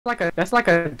That's like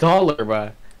 $1,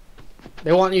 bro.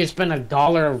 They want you to spend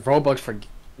 $1 of Robux for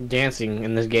dancing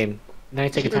in this game. Then they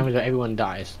take a time until everyone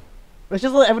dies. Let's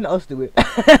just let everyone else do it.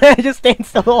 Just stand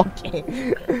still all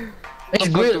game. It's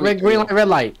green light, red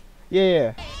light.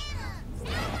 Yeah.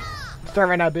 Start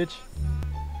right now, bitch.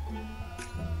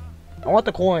 I want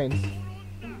the coins.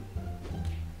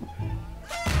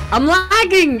 I'm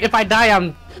lagging. If I die,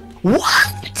 I'm.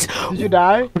 What? Did you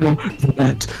die?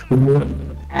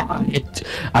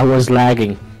 I was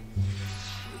lagging.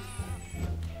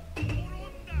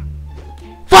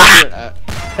 Fuck!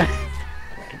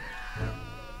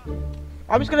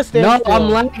 I'm just gonna stand still. No, I'm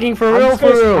lagging for real,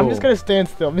 I'm just gonna stand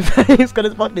still. I'm just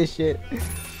gonna fuck this shit.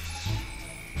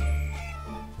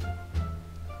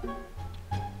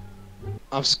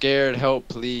 I'm scared. Help,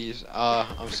 please.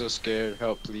 I'm so scared.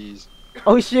 Help, please.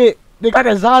 Oh shit! They got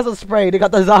the Zaza spray. They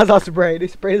got the Zaza spray. They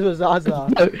sprayed it with Zaza.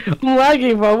 I'm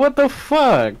lagging, bro. What the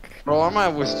fuck? Bro, I'm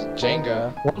at with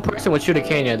Jenga. One person would shoot a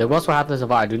Kenya. The rest will have to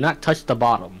survive. Do not touch the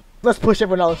bottom. Let's push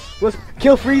everyone else. Let's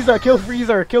kill Freezer. Kill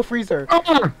Freezer. Kill Freezer.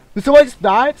 Did someone just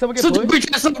die? Someone get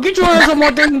pushed? Get your ass on my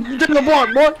thing. Get the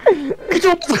block, boy. Get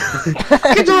your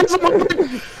ass on my block.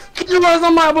 Get your ass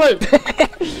on my block.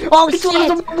 Oh Get shit! your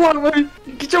ass on my block, man.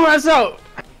 Get your ass out.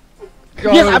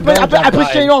 Yes, I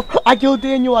pushed Daniel off. I killed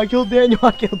Daniel. I killed Daniel.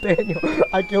 I killed Daniel.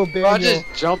 I killed Daniel. Bro, I just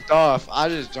jumped off. Get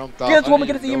this woman.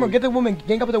 Get the woman. Get the woman.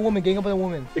 Gang up with the woman. Gang up with the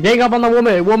woman. Gang up on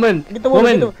the woman. Get the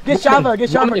woman. Get Shava. Get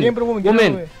Shava. Gang up with the woman. Get the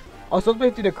Woman. woman. Oh, someone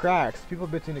been through the cracks. People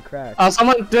been through the cracks. Oh,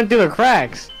 someone went through the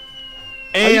cracks.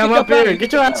 Hey, I'm up here.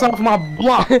 Get your ass off my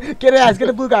block. Get his ass. Get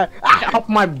the blue guy. Get off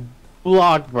my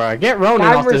block, bro. Get Ronan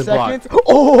off this block.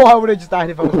 Oh, I would have just died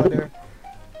if I was out there.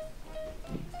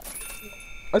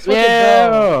 Let's fucking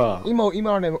go. Emo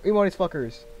on them. Emo these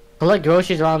fuckers. Collect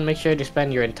groceries around and make sure to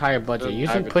spend your entire budget.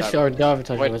 Using push or dove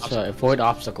to avoid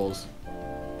obstacles.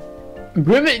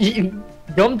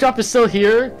 Gumdrop is still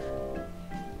here?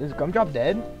 Is Gumdrop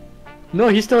dead? No,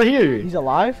 he's still here. He's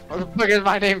alive? What the fuck is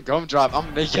my name? Gumdrop.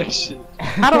 I'm making shit.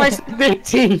 How do I stop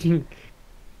 15?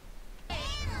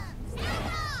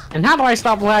 And how do I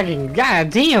stop lagging? God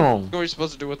damn. What are you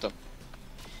supposed to do with them?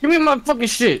 Give me my fucking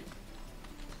shit.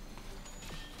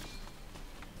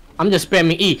 I'm just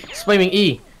spamming E. Spamming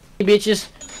E. Hey, bitches.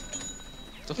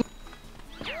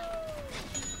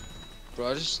 Bro,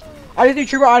 I just need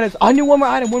 3 more items. I need one more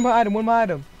item.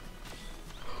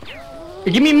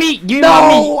 Give me meat. Give me No, my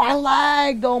meat. I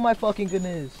lagged. Oh my fucking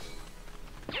goodness.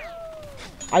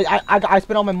 I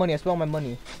spent all my money. I'm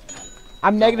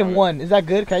 -1. Is that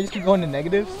good? Can I just keep going to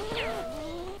negatives?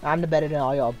 I'm the better than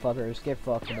all y'all fuckers. Get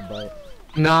fucked in the butt.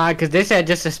 Nah, cause they said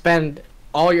just to spend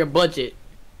all your budget.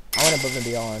 I went above and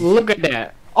beyond. Look at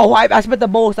that. Oh, I spent the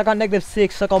most. I got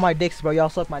 -6. Suck all my dicks, bro. Y'all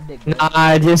suck my dick. Bro. Nah,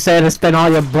 I just said to spend all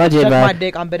your budget, Suck man. my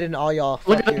dick. I'm better than all y'all.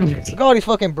 Fuck you. Look at all these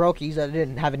fucking brokies that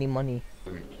didn't have any money.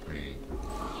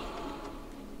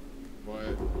 what?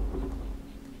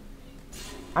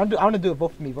 I'm gonna do it.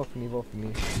 Vote for me.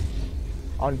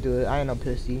 I wanna do it. I ain't no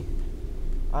pussy.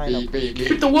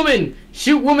 Shoot the woman!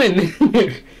 Shoot woman!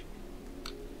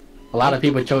 A lot of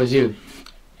people chose you.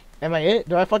 Am I it?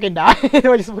 Do I fucking die?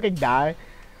 Do I just fucking die?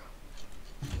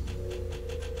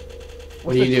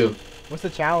 What do you do? What's the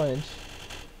challenge?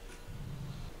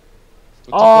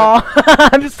 Oh,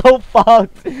 I'm so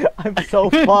fucked. I'm so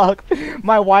fucked.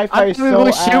 My Wi-Fi is so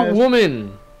ass. Shoot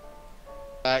woman!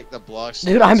 Back the blocks.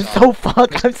 Dude, I'm so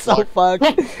fucked. I'm so fucked.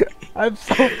 I'm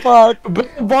so fucked.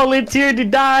 Volunteer to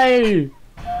die!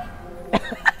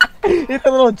 Hit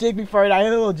the little jig before I die. Hit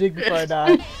a little jig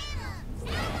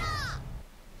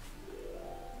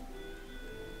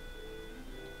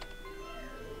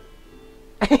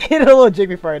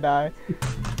before I die.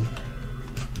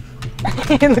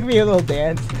 Look at me, a little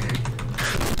dance.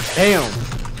 Bam!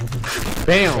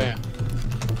 Bam!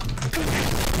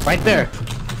 Right there!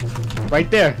 Right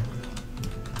there!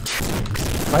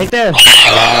 Right there!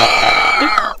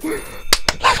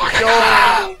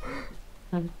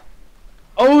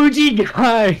 OG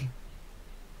guy!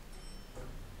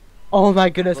 Oh my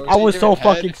goodness, Bro, I was so head.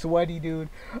 fucking sweaty, dude.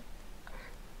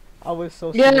 I was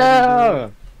so sweaty, Yeah!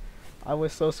 dude. I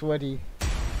was so sweaty.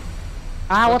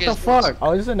 Ah, what the fuck?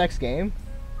 Oh, is this the next game?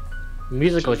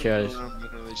 Musical chairs.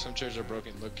 Some chairs are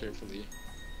broken. Look carefully.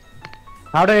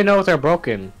 How do they know if they're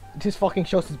broken? This fucking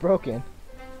shows it's broken.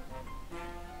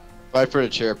 Fight for a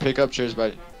chair. Pick up chairs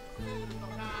by.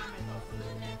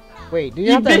 Wait, do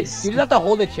you just have to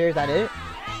hold the chair? Is that it?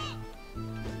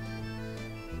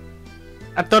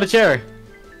 I throw the chair.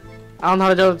 I don't know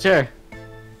how to throw the chair.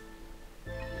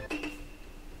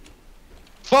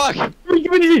 Fuck!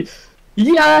 Yes!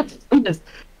 Yes!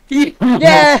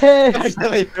 I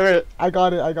accidentally threw it. I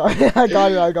got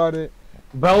it.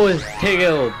 Bro is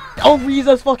killed. Oh,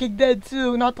 Riza's fucking dead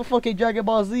too. Not the fucking Dragon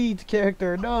Ball Z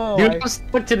character. No. Dude, I'm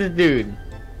stuck to this dude.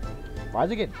 Why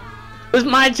is it get? This is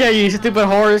my chair, you stupid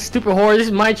whore. Stupid whore. This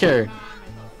is my chair.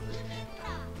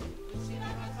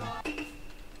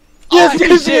 Yes, Oh,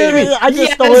 yes, shit. yes, I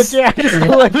just stole a chair. I just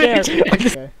stole a chair.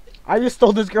 Okay. I just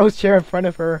stole this girl's chair in front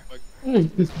of her.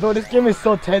 Bro, this game is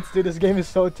so tense, dude. This game is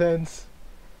so tense.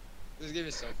 This game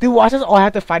is so. Dude, watch us all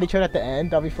have to fight each other at the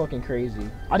end. That'll be fucking crazy.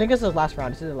 I think this is the last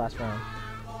round. This is the last round.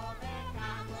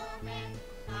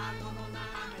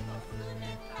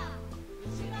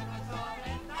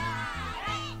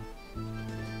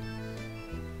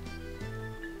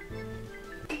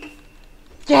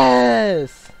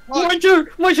 Yes! My chair.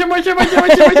 My chair. My chair. My chair. My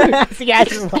chair. My chair.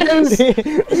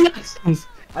 Yes. Yes.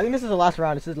 I think this is the last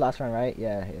round. This is the last round, right?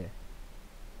 Yeah.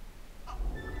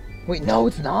 Wait, no,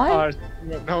 it's not?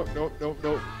 No.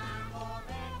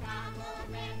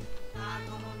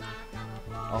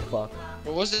 Oh, fuck.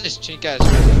 What was this chink ass?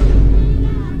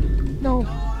 No.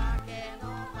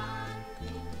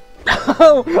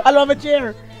 Oh, I love a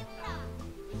chair.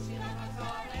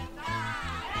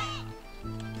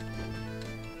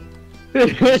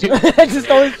 I just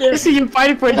stole his chair. I see you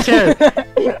fighting for a chair.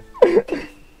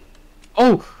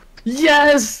 Oh,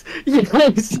 yes, yes.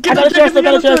 I got a chair. I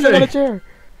got a chair. I got a chair.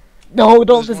 No,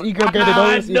 don't this ego get it.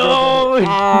 Don't this ego no. get it.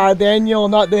 Ah, Daniel,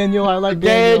 not Daniel. I like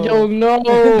Daniel. Daniel,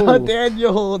 no. Not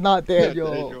Daniel, not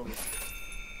Daniel.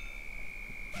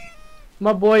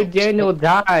 My boy Daniel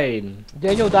died.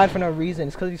 Daniel died for no reason.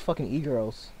 It's because he's fucking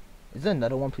e-girls. Is there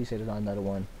another one? Please say there's not another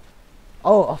one.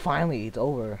 Oh, finally, it's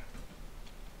over.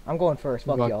 I'm going first.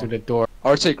 Fuck Walk y'all. through the door.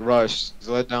 Or take rush. Just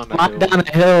let down the Not hill. down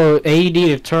the hill. AED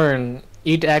to turn.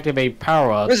 You need to activate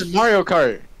power ups. This is Mario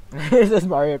Kart. This is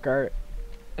Mario Kart.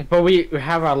 But we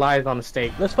have our lives on the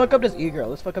stake. Let's fuck up this e-girl.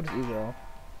 Let's fuck up this e-girl.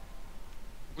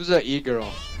 Who's that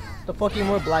e-girl? The fucking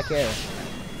more black hair.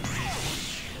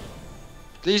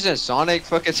 These in Sonic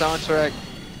fucking soundtrack.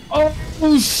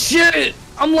 Oh shit!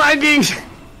 I'm lagging.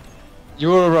 You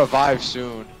will revive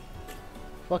soon.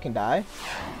 Fucking die.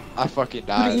 I fucking Dude,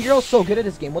 the died. e-girl's so good at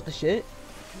this game. What the shit?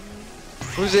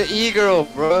 Who's the e-girl,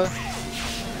 bruh?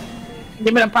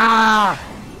 Give me the power.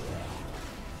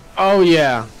 Oh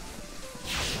yeah.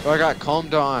 Oh, I got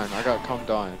calmed on.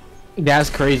 That's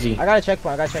crazy. I got a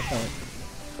checkpoint. I got a checkpoint.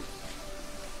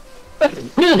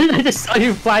 I just saw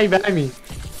you fly by me.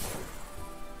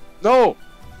 No!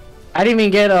 I didn't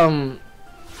even get I don't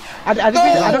think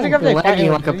I have to like, lagging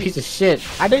fight like a him. piece of shit.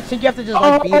 I didn't think you have to just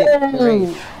like beat it. in the Oh!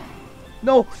 race.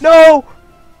 No, no!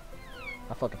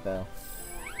 I fucking fell.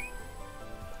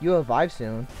 You revive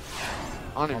soon.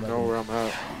 I don't even my know where I'm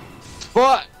at.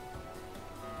 What?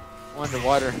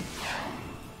 Underwater.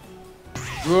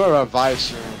 You will revive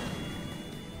soon.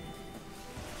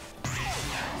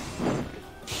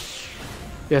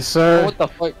 Yes, sir. Oh, what the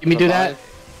fuck? Let me do that.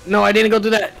 No, I didn't go do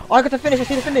that. Oh, I got to finish. I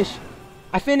see the finish.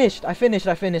 I finished.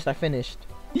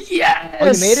 Yes. Oh,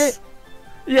 you made it?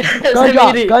 Yes, Gun I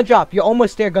drop. made it. Gun drop. You're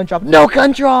almost there. Gun drop. No,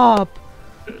 gun drop.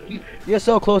 You're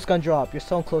so close. Gun drop. You're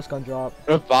so close. Gun drop.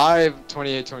 Revive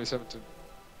 28, 27.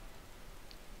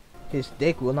 His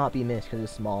dick will not be missed because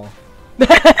it's small.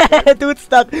 Dude,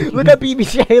 stuck. Look at BB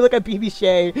Shay. Look at BB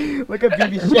Shay. Look at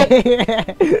BB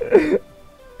Shay.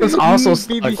 It's also BB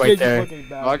stuck Shay's right there. fucking Oh,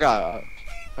 bad. I got.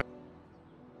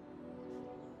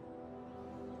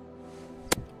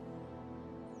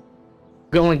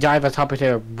 Going dive on top of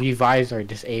their revives are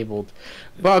disabled.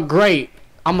 But great.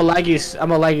 I'm a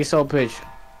laggy so pitch.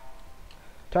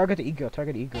 Target the e-girl.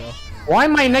 Target the e-girl. Why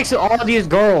am I next to all these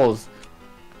girls?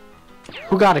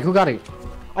 Who got it? Who got it?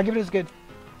 I'll give it as good.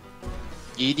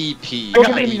 EDP. Don't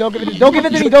give it to me. Don't give it to me. Don't give it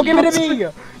to me. Don't give it to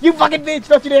me. You fucking bitch.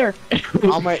 Don't you dare.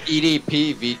 I'm an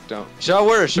EDP victim. Should I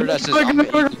wear a shirt that says I'm an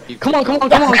EDP? Come on, come on,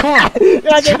 come on, come on. You're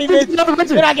not getting me, bitch.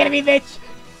 You're not getting me, bitch.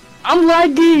 I'm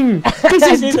lagging.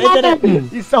 This is dumb.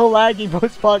 He's so laggy, bro.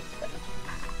 It's fucked.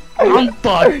 I'm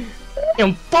fucked.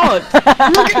 I'm fucked.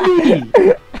 Look at me.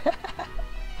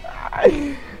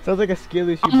 Sounds like a skill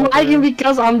issue. I'm lagging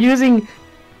because I'm using.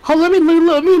 Oh, let me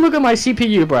look at my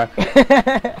CPU, bro.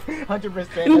 100%.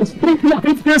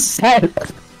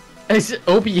 9%. It's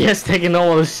OBS taking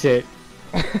all this shit.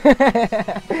 The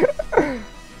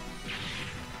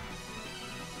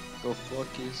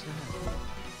fuck is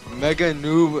that? Mega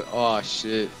noob. Oh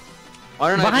shit. Why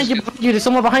don't Behind I you, just behind you. There's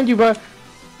someone behind you, bro.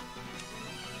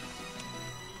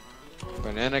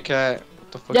 banana cat?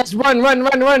 What the fuck? Yes, run,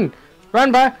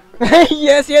 bro.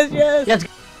 Yes. Yes,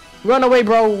 run away,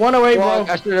 bro. Run away, bro. Fuck,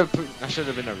 I should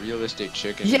have been a realistic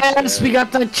chicken. Yes, instead. we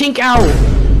got the chink out.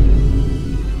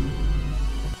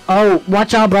 Oh,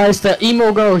 watch out, bro. It's the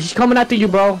emo girl. She's coming after you,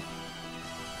 bro.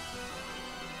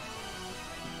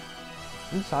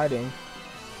 I'm just hiding.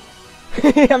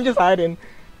 I'm just hiding.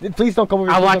 Please don't come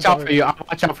over. I'll watch out for you. I'll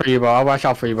watch out for you, bro. I'll watch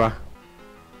out for you, bro.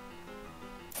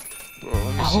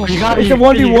 Oh, You got it, it's a you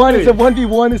 1v1. good. It's a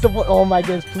 1v1. It's a one. Oh my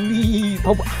goodness! Please.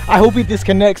 I hope he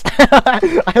disconnects.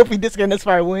 I hope he disconnects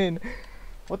before I win.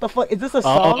 What the fuck? Is this a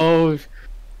song? Oh, it's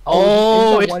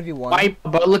it's a 1v1. white,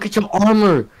 bro. Look at your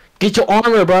armor. Get your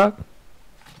armor, bro.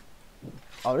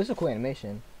 Oh, this is a cool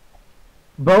animation.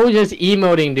 Bro just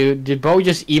emoting, dude. Bro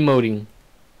just emoting.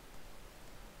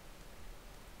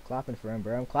 Clapping for him,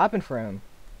 bro. I'm clapping for him.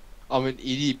 I'm an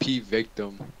EDP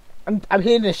victim. I'm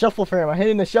hitting the shuffle for him. I'm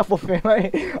hitting the shuffle for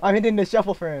him. I'm hitting the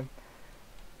shuffle for him.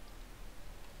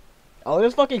 Oh,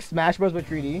 this fucking Smash Bros with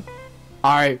 3D.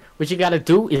 Alright, what you gotta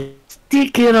do is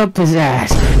stick it up his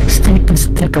ass.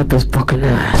 Stick up his fucking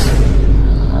ass.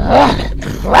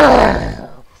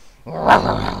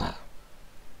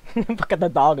 Look at the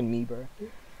dog in me, bro.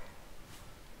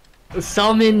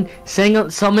 Summon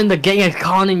the gang is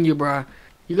conning you, bro.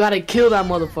 You gotta kill that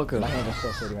motherfucker. My hands are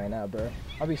so sweaty right now, bro.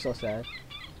 I'll be so sad.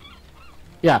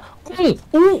 Yeah.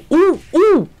 Ooh.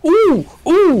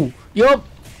 Yup.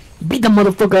 Beat the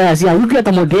motherfucker ass. Yeah, you get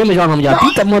the more damage on him. Yeah,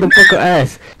 beat the motherfucker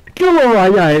ass. Kill him,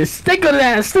 yeah. Stick on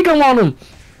that. Stick him on him.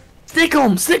 Stick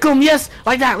him. Yes,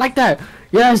 like that.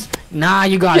 Yes. Nah,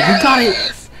 you got it. You got it.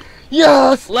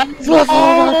 Yes! Let's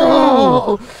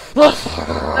go! Let's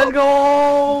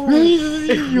go! What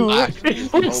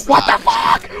the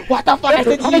fuck? What the fuck? I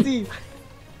said easy.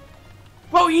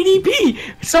 Bro, EDP!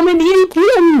 Summon EDP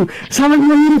on you! Summon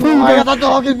EDP! Oh, I got that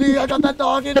dog in me! I got that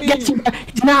dog in me!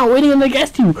 He's not waiting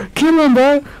against you! Kill him,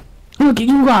 bro! Look,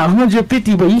 you got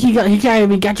 150, but he can't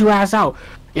even get your ass out.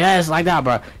 Yes, like that,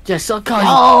 bro. Just suck on.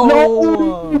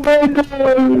 Oh. No!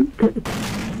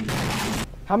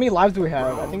 How many lives do we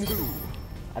have? I think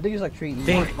it's like 3 each.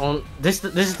 This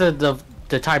is the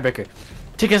tiebreaker.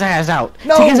 Take his ass out.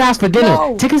 No, take his ass for dinner.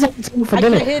 no. Take his ass for I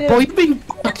dinner. can't hit him. Bro, you're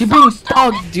being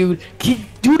stuck, dude.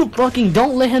 Do the fucking.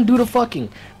 Don't let him do the fucking.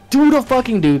 Do the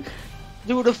fucking, dude.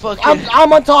 Do the fucking.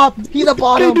 I'm on top. He's the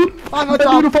bottom. I'm on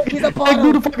top. He's the bottom.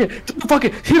 Do the fucking. Do the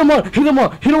fucking. Hit him on. Hit him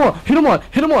on. Hit him on. Hit him on.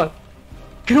 Hit him on.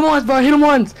 Hit him once, bro. Hit him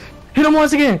once. Hit him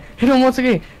once again. Hit him once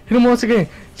again. Hit him once again.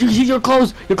 You're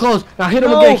close. You're close. Now hit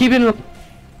him again. Keep hitting him.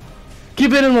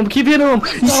 Keep hitting him. Keep hitting him.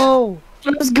 No.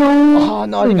 Let's go. Oh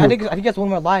no! I think he has one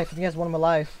more life. I think he has one more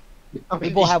life. We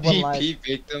both have one life. EDP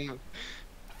victim.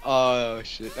 Oh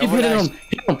shit. Keep hitting him.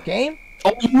 Hit him. Game?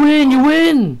 Oh, you win. You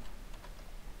win.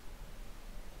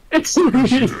 It's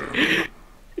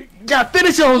yeah,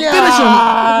 finish him. Yeah. Finish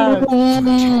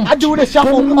him. I do the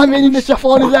shuffle. I'm hitting the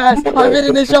shuffle on his ass. I'm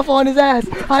hitting the shuffle on his ass.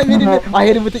 I'm hitting it. I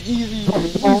hit him with the easy.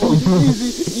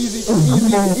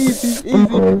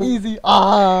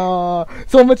 Ah,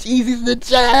 so much easies in the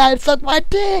chat. Suck my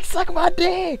dick. Suck my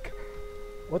dick.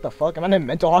 What the fuck? Am I in a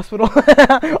mental hospital?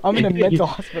 I'm in a mental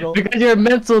hospital. Because you're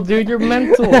mental, dude. You're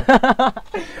mental.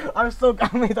 I'm at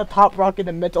the top rock in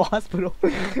the mental hospital.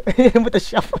 Hit him with the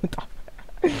shuffle on top.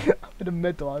 I'm in a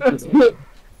mental hospital.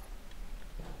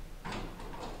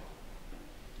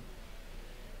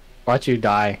 Watch you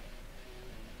die.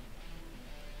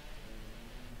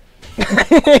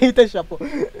 Hit the shuffle.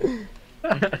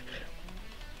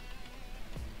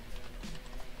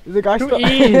 Is the guy still?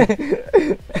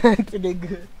 It's getting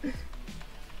good.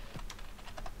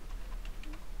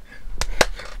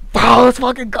 Wow, let's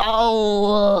fucking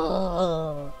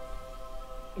go!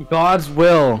 God's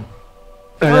will.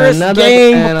 First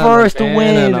game, first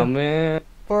win. win.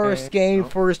 First game,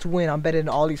 first win. I'm better than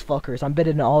all these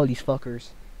fuckers.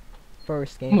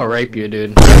 First game. I'm gonna rape you,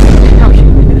 dude.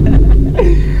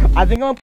 I think I'm